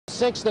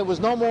1946, there was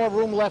no more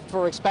room left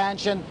for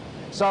expansion.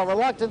 So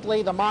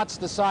reluctantly, the Motts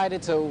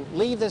decided to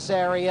leave this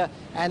area,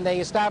 and they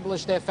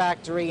established their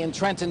factory in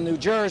Trenton, New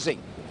Jersey.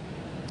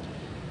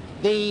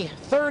 The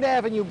 3rd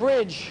Avenue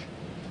Bridge,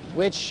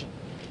 which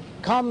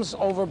comes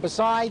over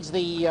besides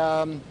the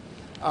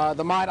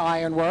Mott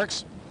Iron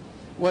Works,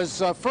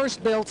 was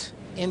first built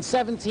in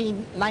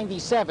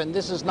 1797.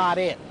 This is not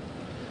it.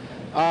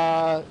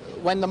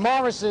 When the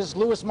Morrises,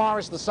 Lewis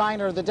Morris, the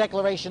signer of the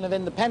Declaration of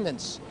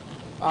Independence,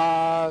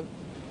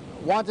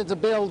 wanted to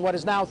build what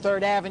is now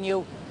 3rd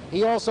Avenue,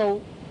 he also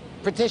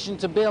petitioned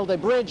to build a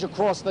bridge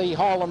across the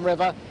Harlem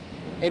River.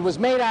 It was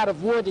made out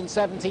of wood in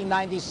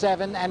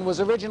 1797 and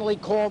was originally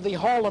called the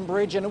Harlem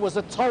Bridge, and it was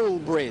a toll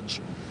bridge.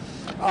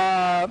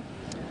 By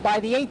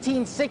the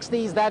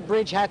 1860s, that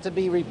bridge had to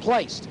be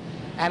replaced,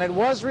 and it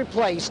was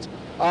replaced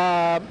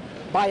by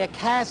a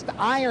cast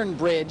iron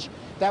bridge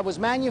that was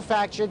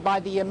manufactured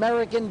by the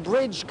American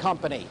Bridge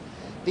Company.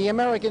 The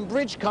American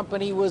Bridge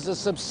Company was a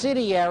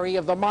subsidiary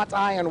of the Mott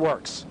Iron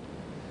Works.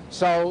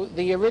 So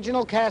the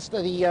original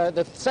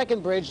the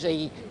second bridge,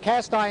 the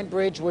cast iron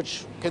bridge,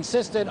 which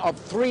consisted of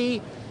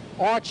 3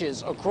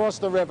 arches across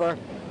the river,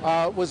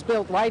 was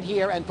built right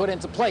here and put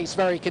into place.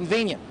 Very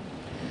convenient.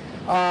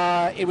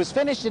 It was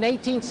finished in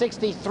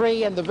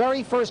 1863, and the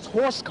very first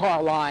horse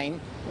car line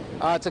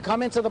to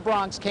come into the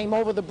Bronx came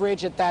over the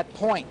bridge at that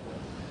point.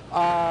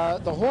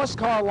 The horse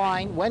car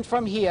line went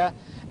from here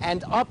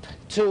and up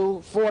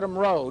to Fordham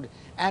Road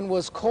and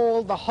was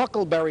called the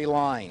Huckleberry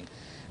Line.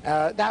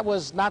 That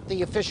was not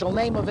the official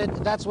name of it,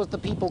 that's what the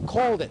people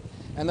called it.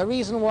 And the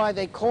reason why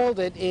they called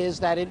it is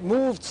that it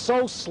moved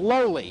so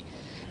slowly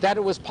that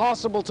it was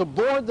possible to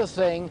board the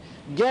thing,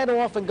 get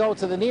off and go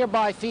to the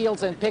nearby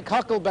fields and pick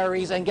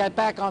huckleberries and get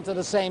back onto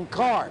the same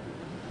car.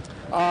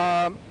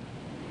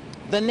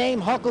 The name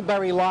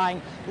Huckleberry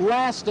Line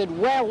lasted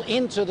well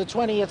into the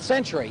 20th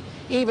century,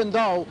 even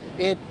though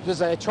it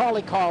was a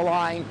trolley car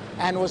line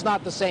and was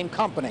not the same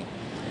company.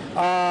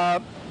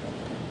 The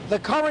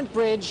current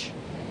bridge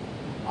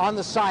on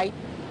the site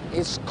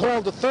is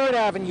called the 3rd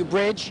Avenue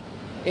Bridge.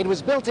 It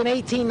was built in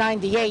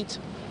 1898,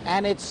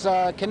 and it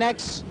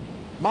connects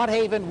Mott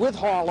Haven with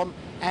Harlem,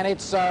 and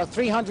it's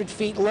 300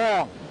 feet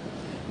long.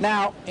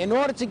 Now, in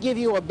order to give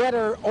you a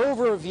better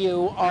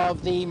overview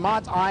of the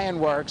Mott Iron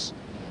Works,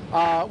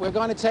 we're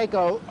going to take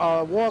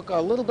a walk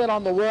a little bit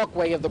on the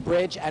walkway of the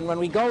bridge, and when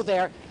we go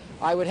there,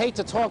 I would hate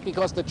to talk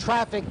because the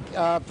traffic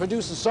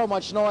produces so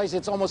much noise,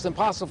 it's almost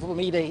impossible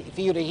for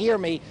you to hear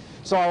me,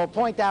 so I will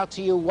point out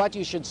to you what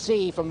you should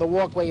see from the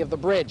walkway of the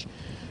bridge.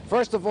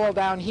 First of all,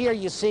 down here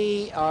you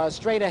see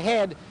straight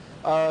ahead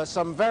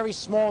some very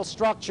small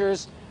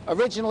structures,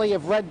 originally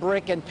of red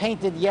brick and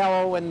painted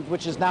yellow, and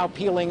which is now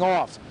peeling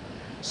off.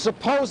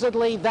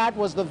 Supposedly that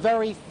was the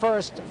very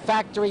first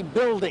factory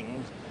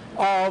building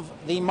of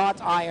the Mott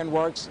Iron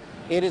Works.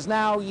 It is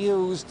now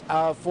used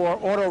for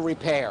auto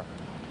repair.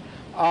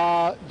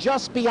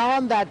 Just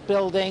beyond that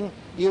building,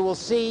 you will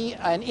see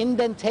an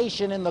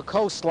indentation in the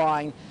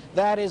coastline.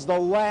 That is the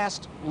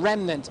last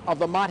remnant of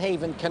the Mott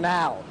Haven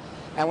Canal.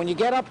 And when you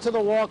get up to the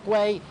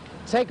walkway,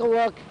 take a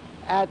look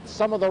at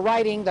some of the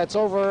writing that's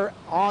over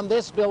on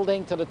this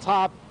building to the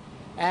top,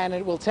 and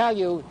it will tell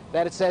you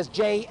that it says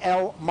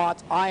J.L.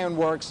 Mott Iron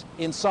Works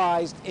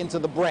incised into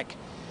the brick.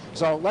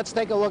 So let's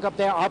take a look up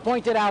there. I'll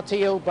point it out to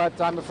you, but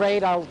I'm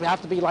afraid I'll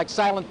have to be like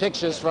silent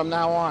pictures from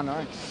now on. All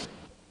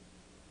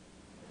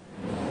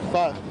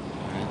right?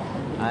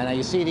 Now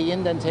you see the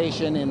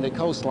indentation in the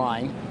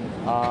coastline.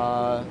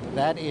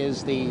 That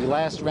is the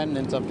last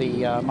remnant of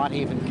the Mott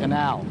Haven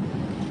Canal.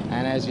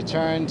 And as you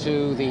turn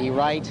to the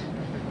right,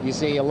 you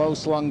see a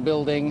low-slung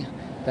building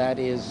that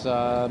is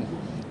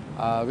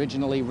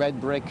originally red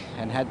brick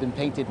and had been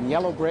painted in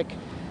yellow brick.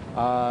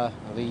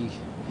 The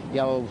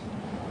yellow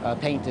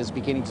paint is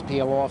beginning to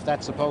peel off.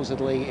 That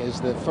supposedly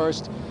is the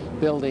first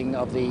building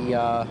of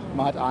the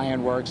Mott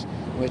Iron Works,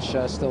 which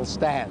still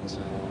stands.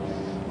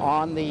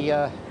 On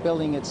the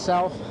building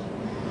itself,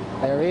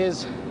 there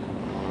is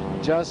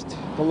just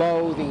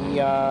below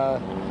the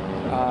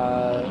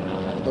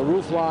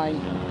roof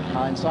line,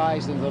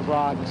 incised into the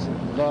Bronx,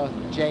 the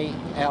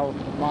J.L.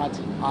 Mott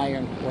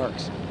Iron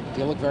Works. If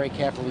you look very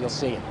carefully, you'll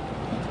see it.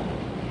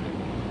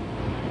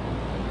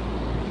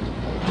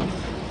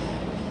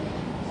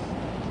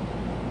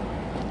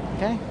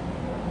 Okay.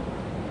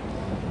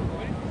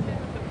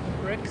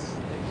 Bricks.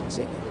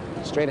 See,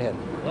 straight ahead.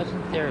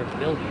 Wasn't there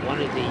built one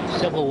of the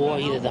Civil War,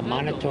 either the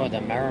Monitor or the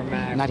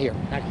Merrimack? Not here.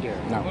 Not here.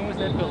 No. When was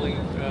that building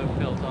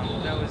built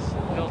on? That was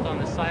built on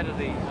the side of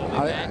the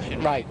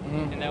mansion. Right.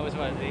 Mm-hmm. And that was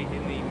what,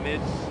 in the mid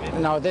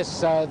No,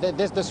 this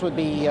would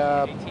be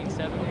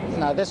 1870s?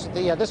 no,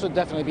 this would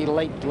definitely be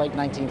late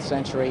 19th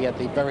century at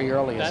the very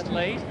earliest. That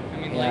late? I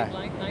mean, Yeah.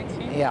 late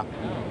 19th? Yeah.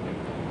 Oh.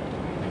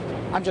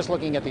 I'm just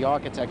looking at the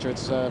architecture.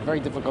 It's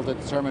very difficult to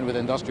determine with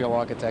industrial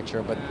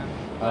architecture, but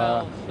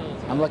Well,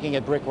 I'm looking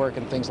at brickwork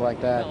and things like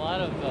that. a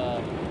lot of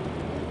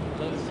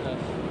those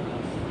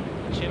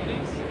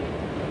chimneys?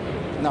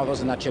 No,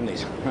 those are not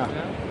chimneys. No.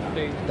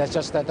 No? That's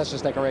just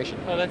decoration.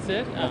 Oh, that's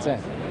it? That's Oh. it.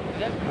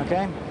 That,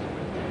 Okay.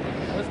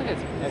 looks like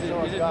it's, I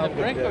saw is a it guy the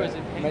brick with, or is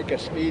it paint? make a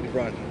speed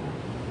run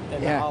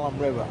in the Yeah. Harlem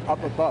River,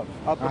 up above,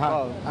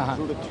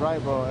 through the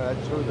tribal,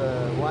 through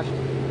the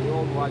Washington, the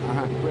old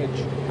Washington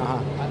Bridge.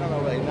 I don't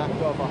know, they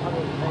knocked off 100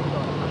 things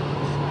on it.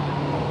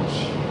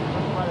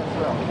 Quite a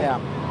thrill. Yeah.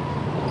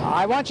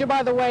 I want you,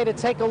 by the way, to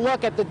take a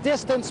look at the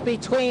distance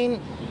between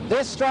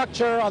this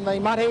structure on the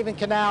Mott Haven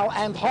Canal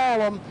and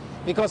Harlem,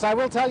 because I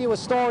will tell you a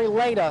story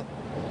later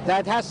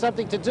that has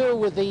something to do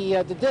with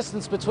the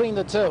distance between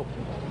the two.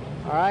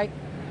 All right?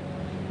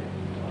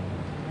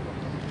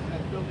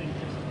 That building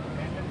just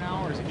abandoned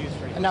now, or is it used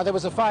for anything? Now, there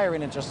was a fire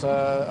in it just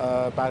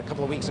about a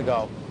couple of weeks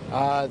ago.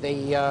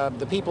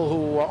 The people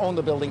who own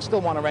the building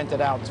still want to rent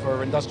it out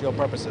for industrial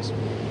purposes.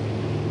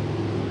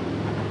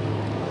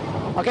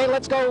 Okay,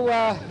 let's go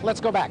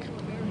back.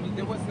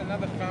 There was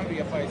another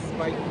foundry up by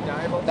Spike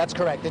Dybel. That's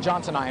correct, the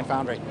Johnson Iron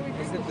Foundry.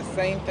 Is it the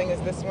same thing as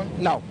this one?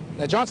 No,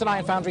 the Johnson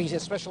Iron Foundry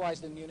is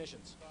specialized in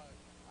munitions.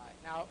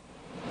 Now,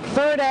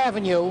 3rd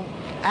Avenue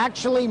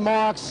actually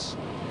marks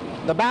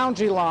the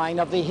boundary line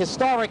of the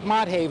historic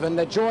Mott Haven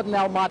that Jordan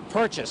L. Mott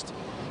purchased.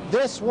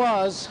 This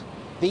was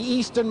the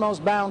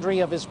easternmost boundary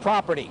of his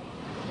property.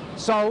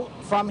 So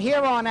from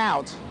here on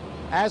out,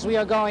 as we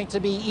are going to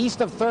be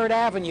east of 3rd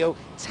Avenue,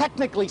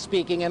 technically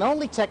speaking, and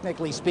only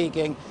technically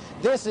speaking,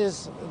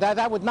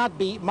 that would not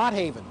be Mott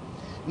Haven.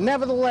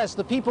 Nevertheless,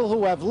 the people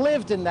who have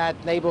lived in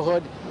that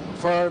neighborhood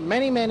for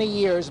many, many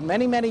years,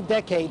 many, many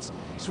decades,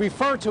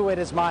 refer to it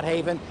as Mott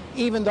Haven,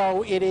 even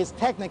though it is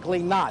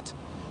technically not.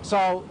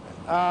 So,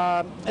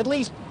 at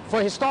least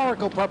for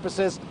historical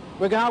purposes,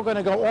 we're now going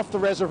to go off the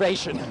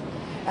reservation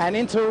and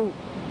into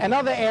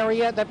another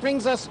area that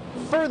brings us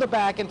further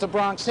back into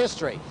Bronx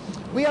history.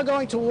 We are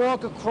going to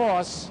walk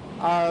across,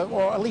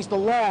 or at least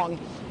along,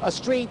 a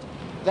street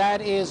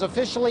that is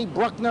officially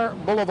Bruckner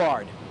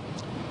Boulevard.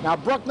 Now,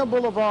 Bruckner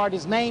Boulevard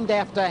is named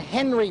after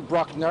Henry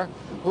Bruckner,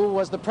 who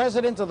was the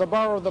president of the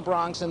Borough of the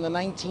Bronx in the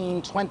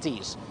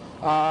 1920s.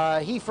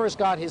 He first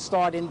got his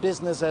start in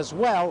business as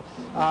well.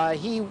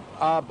 He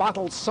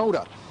bottled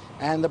soda,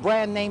 and the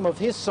brand name of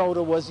his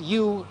soda was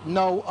You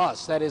Know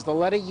Us. That is the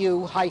letter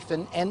U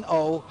hyphen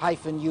N-O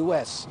hyphen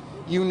U-S.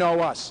 You Know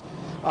Us.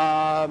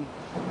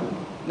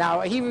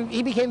 Now,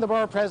 he became the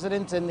borough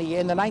president in the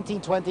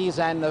 1920s,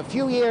 and a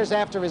few years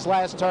after his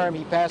last term,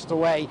 he passed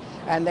away,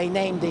 and they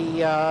named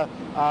the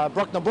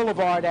Bruckner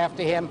Boulevard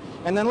after him.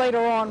 And then later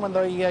on, when the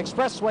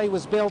expressway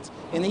was built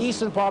in the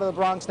eastern part of the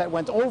Bronx that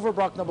went over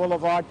Bruckner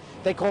Boulevard,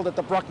 they called it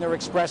the Bruckner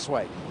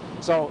Expressway.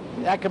 So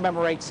that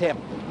commemorates him.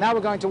 Now we're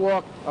going to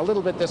walk a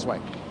little bit this way.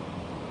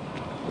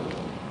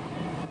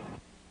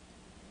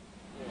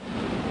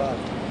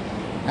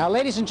 Now,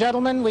 ladies and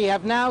gentlemen, we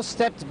have now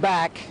stepped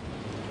back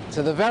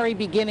to the very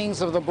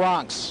beginnings of the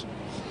Bronx.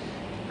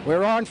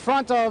 We're in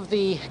front of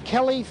the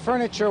Kelly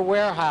Furniture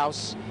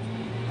Warehouse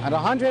at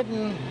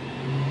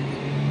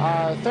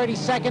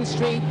 132nd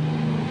Street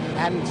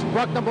and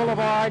Bruckner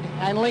Boulevard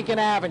and Lincoln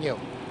Avenue.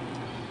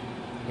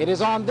 It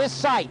is on this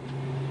site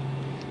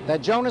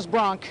that Jonas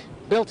Bronk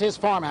built his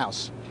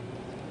farmhouse.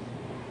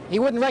 He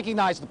wouldn't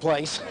recognize the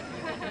place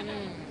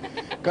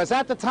because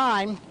at the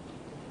time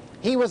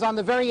he was on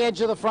the very edge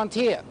of the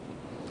frontier.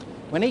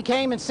 When he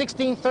came in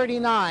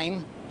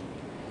 1639,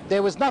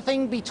 there was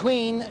nothing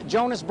between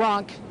Jonas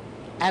Bronk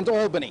and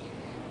Albany.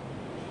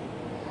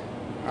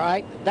 All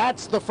right,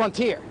 that's the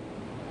frontier.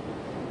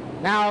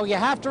 Now, you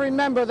have to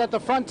remember that the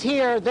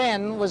frontier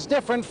then was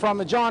different from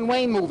the John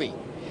Wayne movie.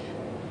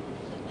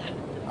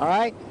 All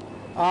right?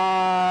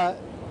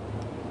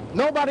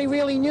 Nobody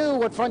really knew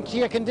what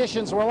frontier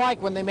conditions were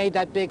like when they made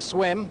that big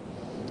swim.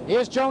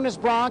 Here's Jonas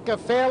Bronk, a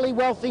fairly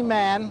wealthy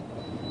man,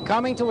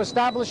 coming to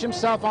establish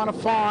himself on a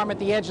farm at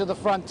the edge of the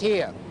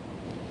frontier.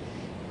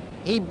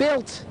 He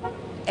built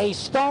a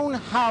stone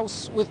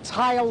house with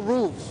tile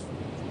roof.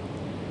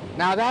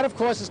 Now that, of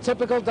course, is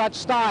typical Dutch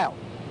style.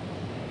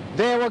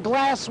 There were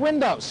glass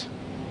windows.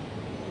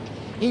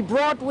 He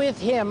brought with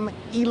him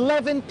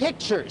 11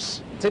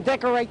 pictures to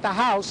decorate the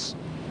house.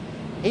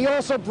 He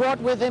also brought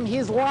with him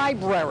his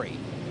library.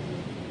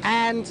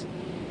 And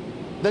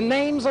the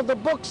names of the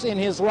books in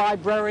his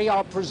library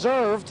are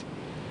preserved.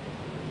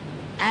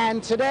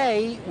 And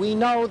today, we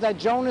know that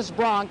Jonas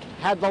Bronk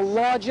had the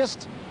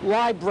largest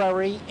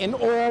library in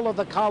all of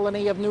the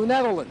colony of New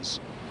Netherlands.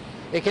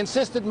 It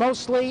consisted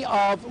mostly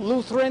of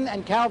Lutheran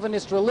and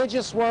Calvinist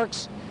religious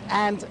works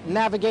and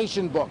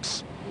navigation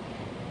books.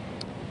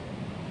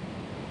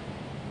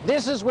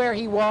 This is where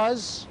he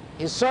was.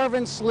 His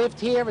servants lived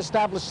here,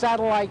 established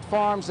satellite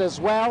farms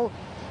as well.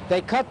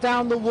 They cut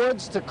down the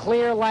woods to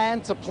clear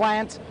land to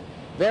plant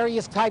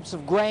various types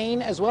of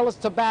grain as well as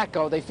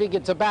tobacco. They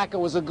figured tobacco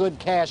was a good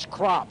cash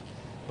crop,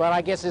 but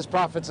I guess his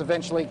profits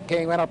eventually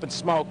went up in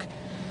smoke.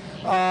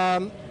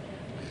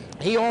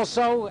 He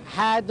also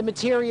had the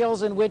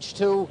materials in which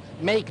to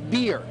make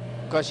beer,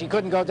 because he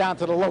couldn't go down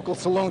to the local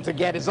saloon to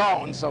get his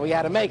own, so he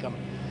had to make them.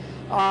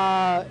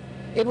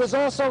 It was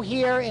also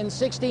here in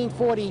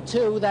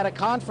 1642 that a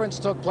conference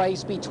took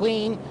place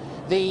between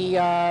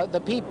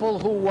the people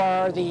who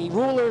were the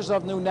rulers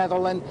of New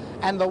Netherland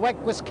and the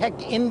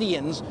Wecquaesquek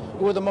Indians,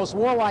 who were the most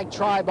warlike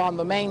tribe on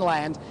the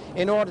mainland,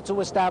 in order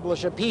to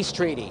establish a peace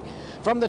treaty. From the